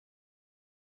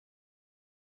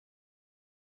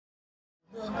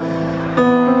Of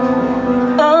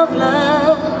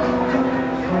love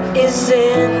is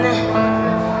in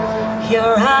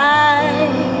your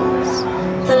eyes,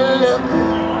 the look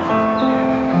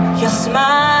your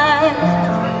smile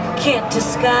can't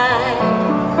disguise,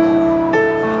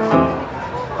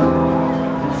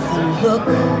 the look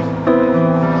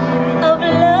of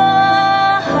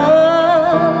love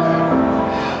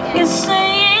is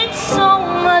saying so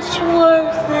much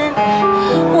worse than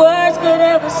words could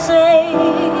ever say.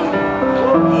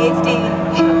 Hey Steve,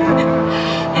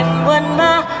 and what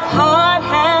my heart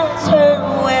has heard,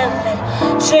 well,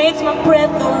 it takes my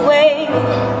breath away.